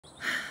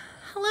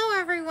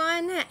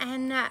everyone,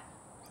 and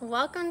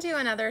welcome to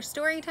another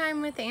story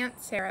time with Aunt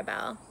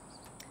Sarabelle.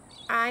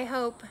 I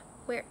hope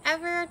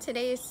wherever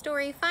today's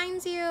story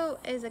finds you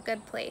is a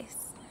good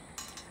place.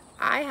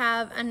 I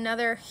have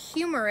another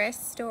humorous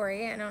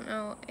story. I don't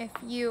know if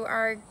you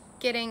are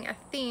getting a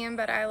theme,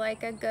 but I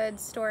like a good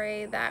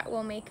story that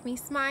will make me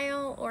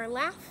smile or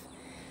laugh.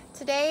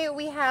 Today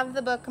we have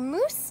the book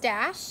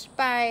Moosetache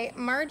by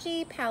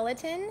Margie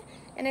Palatini,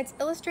 and it's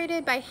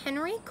illustrated by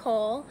Henry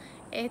Cole.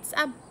 It's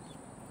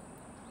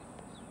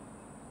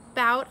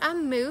about a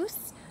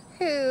moose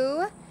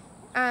who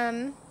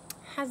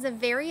has a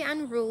very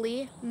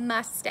unruly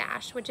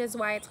mustache, which is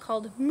why it's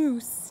called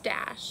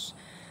Moosetache.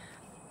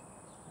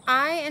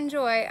 I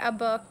enjoy a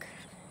book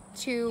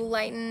to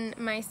lighten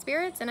my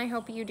spirits, and I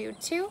hope you do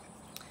too.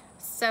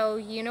 So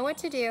you know what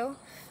to do.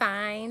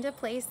 Find a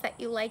place that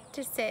you like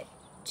to sit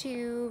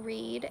to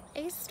read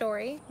a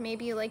story.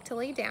 Maybe you like to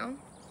lay down.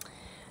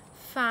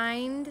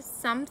 Find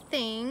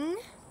something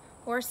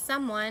or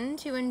someone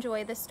to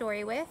enjoy the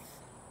story with.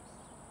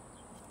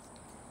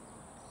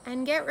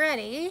 And get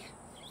ready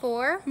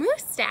for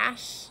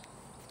Moosetache.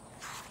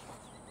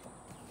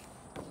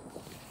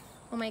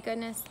 Oh my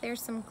goodness,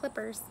 there's some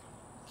clippers.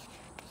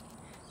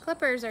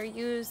 Clippers are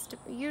used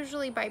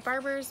usually by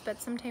barbers, but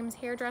sometimes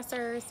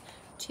hairdressers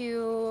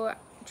to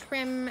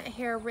trim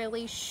hair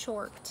really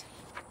short.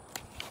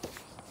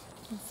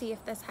 Let's see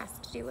if this has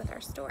to do with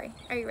our story.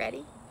 Are you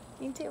ready?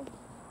 Me too.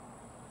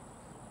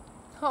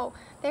 Oh,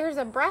 there's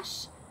a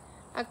brush,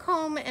 a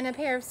comb, and a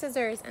pair of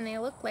scissors, and they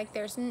look like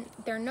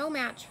they're no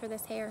match for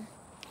this hair.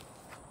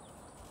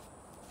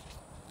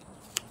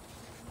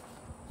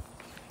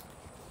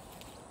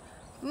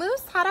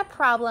 Moose had a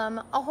problem,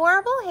 a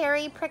horrible,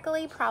 hairy,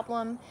 prickly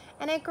problem,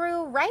 and it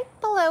grew right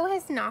below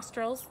his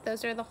nostrils.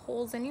 Those are the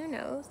holes in your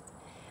nose,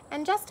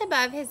 and just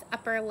above his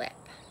upper lip.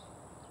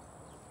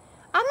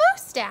 A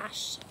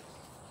moustache.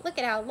 Look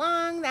at how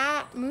long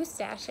that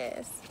moustache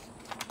is.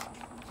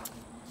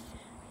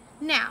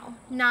 Now,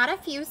 not a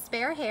few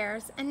spare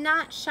hairs, and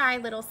not shy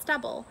little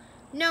stubble,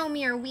 no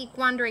mere weak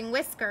wandering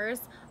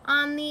whiskers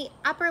on the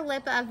upper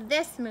lip of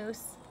this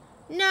moose.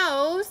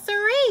 No,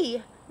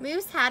 siree!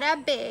 Moose had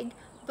a big,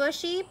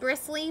 bushy,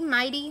 bristly,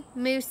 mighty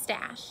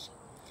moustache.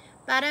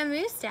 But a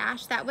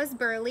moustache that was a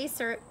burly,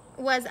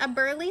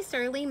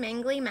 surly,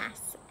 mangly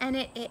mess, and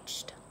it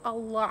itched a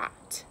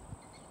lot.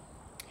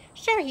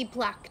 Sure, he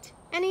plucked,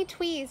 and he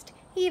tweezed,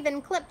 he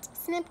even clipped,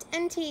 snipped,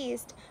 and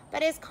teased,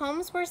 but his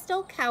combs were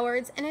still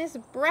cowards, and his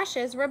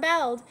brushes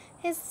rebelled.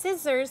 His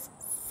scissors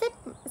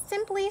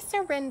simply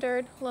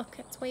surrendered. Look,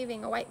 it's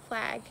waving a white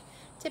flag.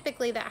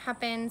 Typically that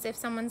happens if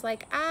someone's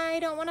like, I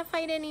don't want to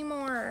fight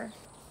anymore.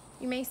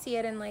 You may see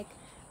it in like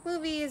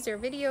movies or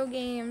video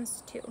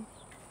games too.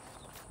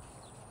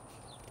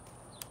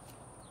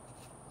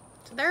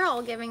 So they're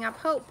all giving up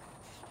hope,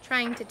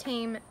 trying to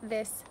tame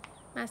this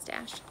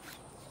mustache.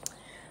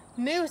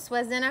 Moose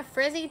was in a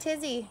frizzy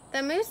tizzy.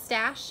 The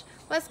moustache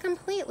was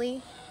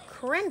completely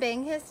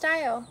crimping his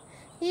style.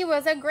 He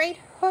was a great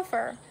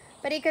hoofer,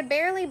 but he could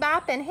barely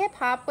bop and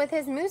hip-hop with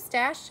his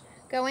moustache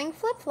going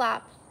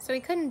flip-flop. So he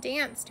couldn't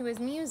dance to his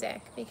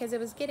music because it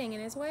was getting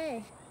in his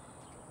way.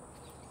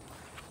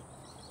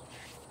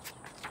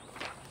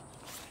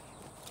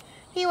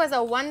 He was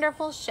a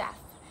wonderful chef.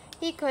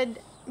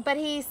 But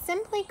he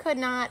simply could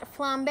not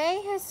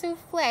flambe his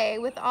souffle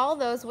with all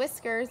those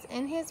whiskers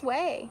in his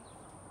way.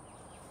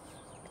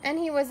 And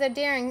he was a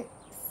daring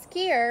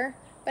skier,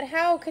 but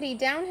how could he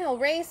downhill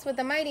race with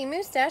the mighty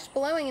moustache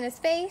blowing in his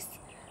face?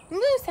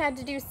 Moose had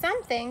to do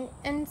something,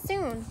 and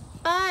soon.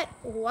 But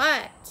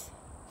what?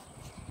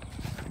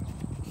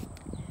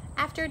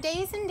 After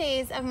days and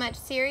days of much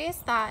serious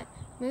thought,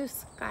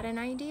 Moose got an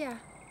idea.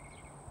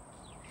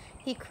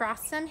 He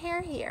crossed some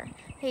hair here,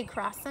 he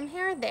crossed some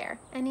hair there,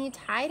 and he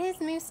tied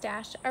his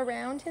moustache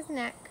around his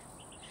neck.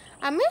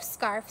 A moose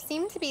scarf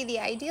seemed to be the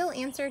ideal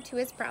answer to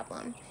his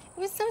problem. It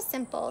was so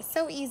simple,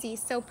 so easy,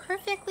 so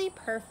perfectly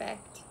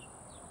perfect.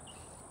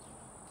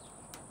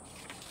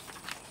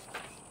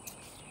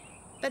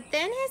 But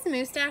then his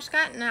moustache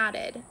got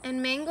knotted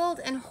and mangled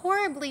and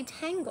horribly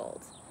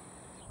tangled,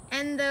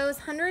 and those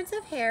hundreds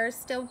of hairs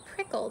still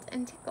prickled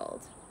and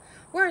tickled.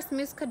 Worse,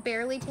 Moose could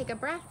barely take a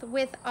breath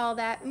with all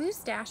that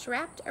moustache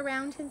wrapped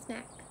around his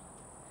neck.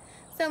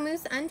 So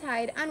Moose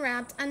untied,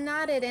 unwrapped,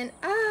 unknotted, and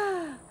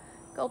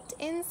gulped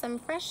in some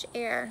fresh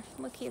air.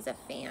 Look, he's a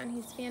fan.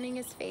 He's fanning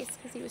his face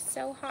because he was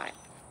so hot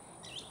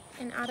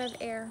and out of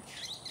air.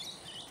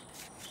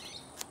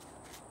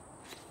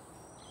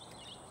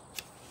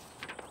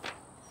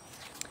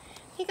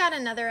 He got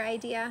another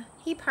idea.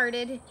 He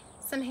parted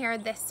some hair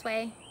this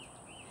way.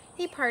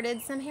 He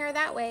parted some hair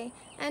that way,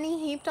 and he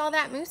heaped all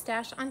that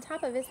moustache on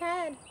top of his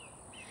head.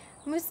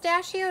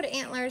 Moustachioed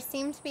antlers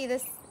seemed to be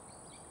this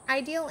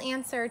ideal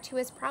answer to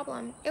his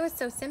problem. It was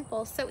so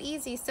simple, so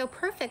easy, so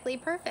perfectly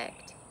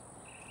perfect.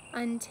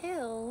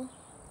 Until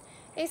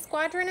a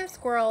squadron of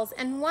squirrels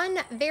and one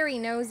very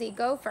nosy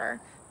gopher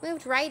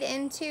moved right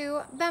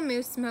into the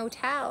Moose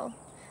Motel.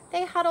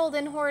 They huddled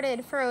and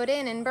hoarded, furrowed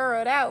in and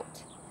burrowed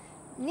out.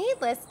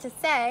 Needless to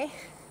say,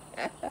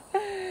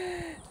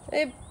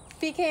 It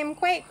became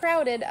quite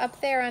crowded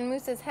up there on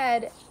Moose's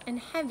head, and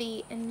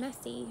heavy and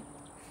messy.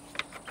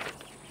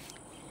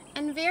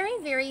 And very,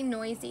 very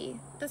noisy.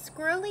 The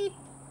squirrely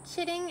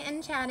chitting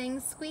and chatting,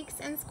 squeaks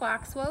and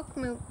squawks woke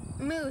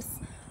Moose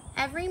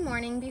every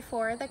morning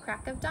before the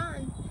crack of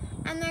dawn.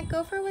 And that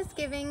gopher was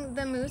giving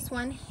the moose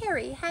one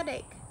hairy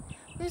headache.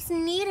 Moose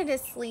needed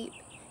his sleep.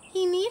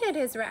 He needed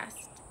his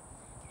rest.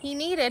 He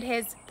needed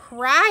his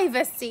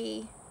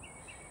privacy.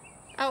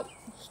 Oh,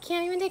 he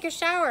can't even take a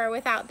shower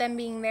without them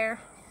being there.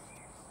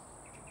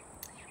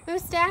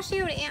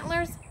 Moosetache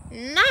antlers,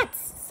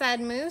 nuts,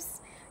 said Moose.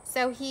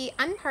 So he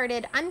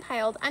unparted,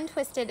 unpiled,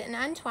 untwisted, and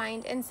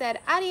untwined and said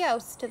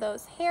adios to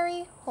those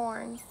hairy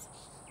horns.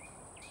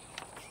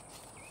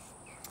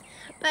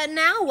 But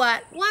now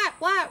what?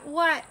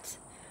 What?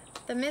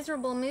 The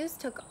miserable moose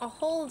took a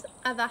hold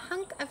of a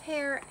hunk of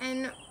hair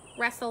and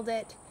wrestled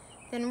it,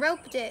 then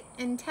roped it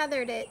and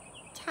tethered it,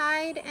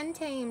 tied and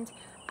tamed.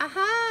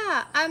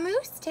 Aha! A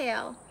moose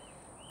tail!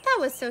 That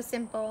was so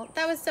simple.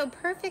 That was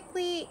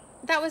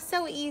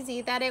so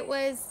easy that it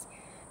was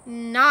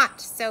not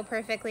so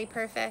perfectly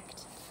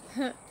perfect.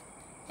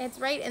 It's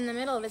right in the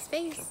middle of his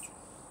face.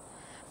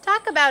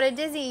 Talk about a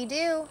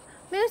dizzy-do.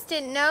 Moose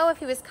didn't know if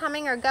he was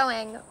coming or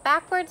going.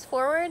 Backwards,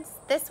 forwards,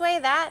 this way,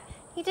 that.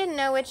 He didn't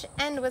know which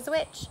end was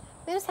which.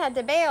 Moose had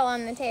to bail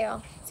on the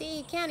tail. See,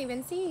 you can't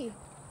even see.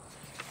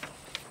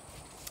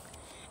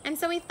 And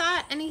so he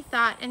thought and he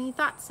thought and he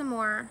thought some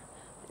more.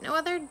 No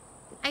other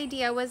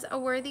idea was a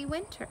worthy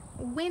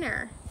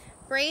winner.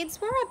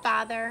 Braids were a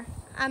bother.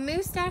 A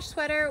Moosetache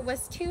sweater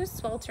was too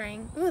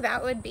sweltering. Ooh,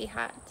 that would be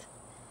hot.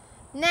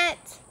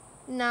 Net,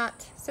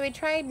 not. So he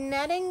tried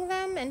netting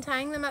them and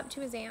tying them up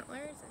to his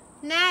antlers.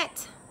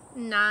 Net,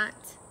 not.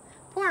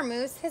 Poor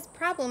Moose, his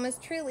problem was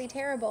truly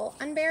terrible,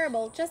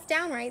 unbearable, just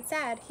downright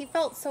sad. He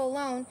felt so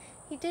alone,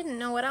 he didn't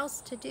know what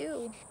else to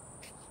do.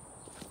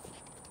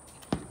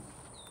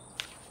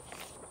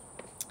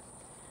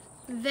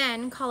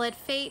 Then, call it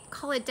fate,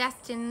 call it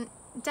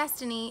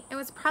destiny, it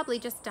was probably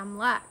just dumb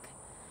luck.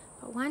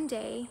 But one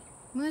day,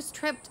 Moose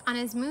tripped on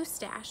his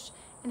Moosetache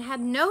and had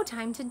no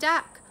time to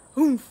duck.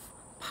 Oomph!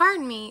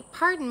 Pardon me,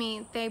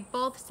 they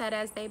both said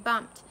as they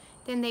bumped.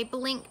 Then they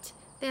blinked,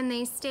 then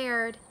they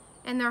stared,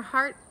 and their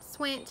hearts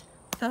went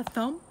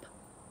thump.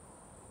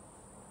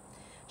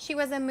 She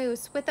was a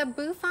moose with a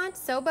bouffant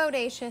so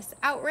bodacious,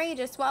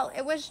 outrageous, well,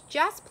 it was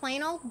just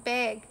plain old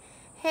big.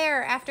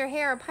 Hair after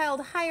hair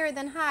piled higher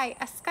than high,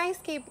 a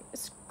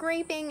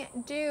skyscraping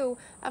dew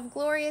of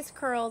glorious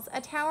curls,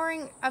 a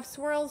towering of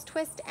swirls,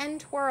 twist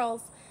and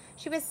twirls.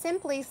 She was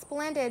simply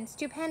splendid,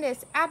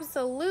 stupendous,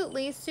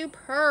 absolutely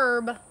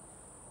superb.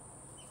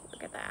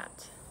 Look at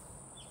that.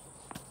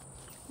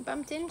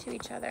 Bumped into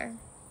each other.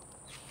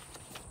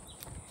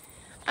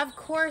 Of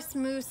course,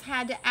 Moose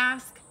had to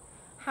ask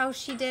how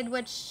she did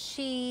what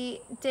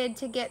she did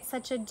to get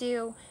such a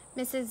do.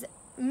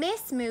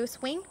 Miss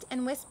Moose winked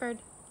and whispered,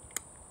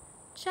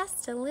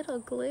 just a little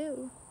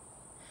glue.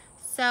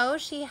 So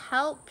she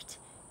helped.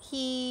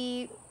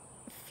 He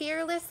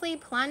fearlessly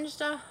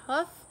plunged a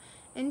hoof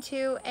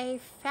into a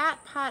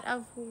fat pot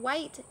of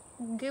white,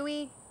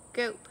 gooey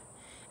goop.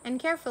 And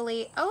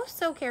carefully, oh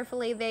so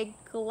carefully, they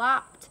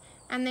glopped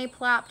and they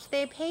plopped,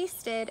 they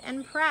pasted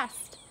and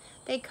pressed.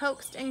 They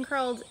coaxed and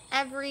curled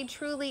every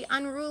truly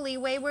unruly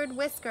wayward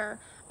whisker.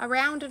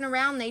 Around and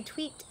around they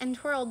tweaked and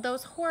twirled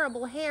those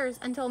horrible hairs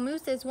until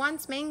Moose's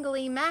once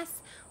mangly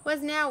mess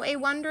was now a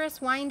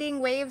wondrous winding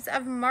waves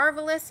of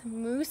marvelous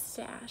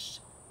Moosetache.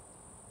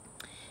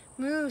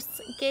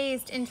 Moose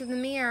gazed into the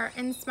mirror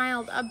and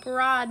smiled a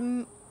broad,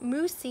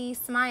 moosey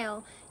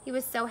smile. He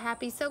was so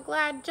happy, so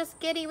glad, just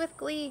giddy with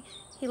glee.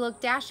 He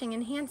looked dashing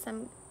and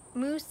handsome.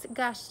 Moose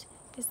gushed,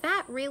 is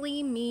that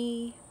really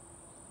me?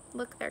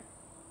 Look, they're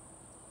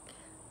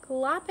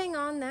glopping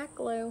on that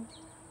glue.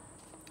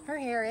 Her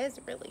hair is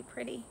really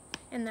pretty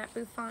in that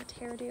bouffant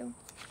hairdo.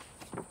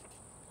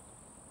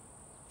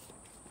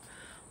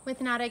 With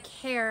not a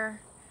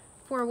care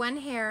for one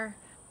hair,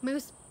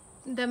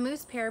 the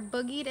moose pair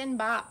boogied and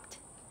bopped.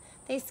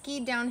 They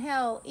skied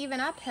downhill, even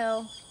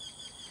uphill,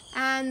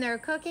 and their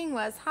cooking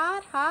was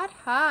hot, hot,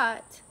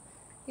 hot.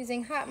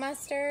 Using hot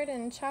mustard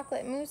and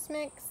chocolate mousse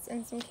mix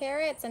and some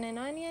carrots and an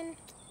onion.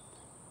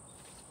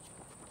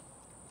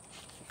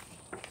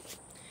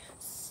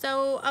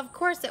 So, of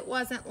course, it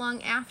wasn't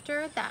long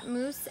after that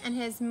Moose and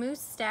his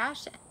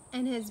Moosetache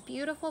and his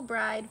beautiful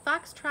bride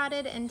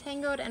fox-trotted and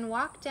tangoed and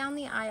walked down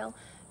the aisle.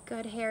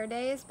 Good hair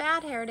days,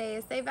 bad hair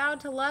days, they vowed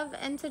to love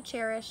and to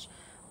cherish.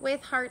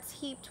 With hearts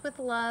heaped with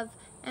love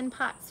and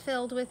pots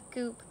filled with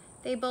goop,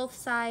 they both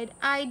sighed,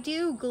 I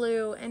do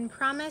glue, and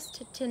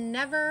promised to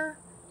never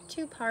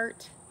to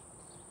part.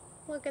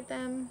 Look at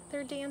them,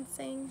 they're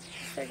dancing,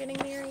 they're getting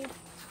married.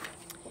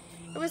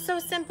 It was so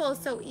simple,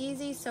 so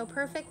easy, so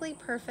perfectly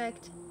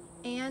perfect,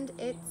 and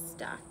it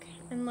stuck.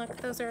 And look,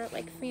 those are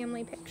like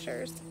family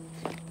pictures.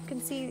 You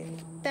can see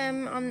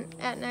them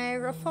at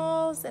Niagara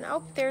Falls, and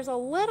oh, there's a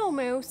little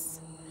moose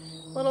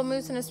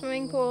in a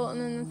swimming pool, and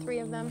then the three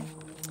of them.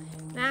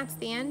 That's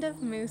the end of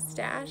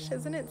Moosetache.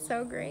 Isn't it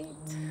so great?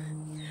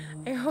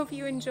 I hope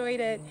you enjoyed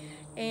it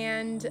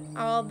and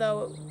all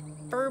the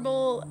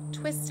verbal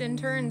twists and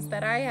turns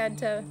that I had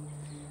to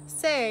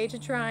say to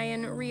try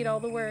and read all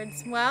the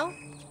words. Well,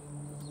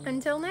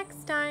 until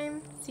next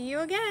time, see you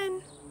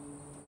again.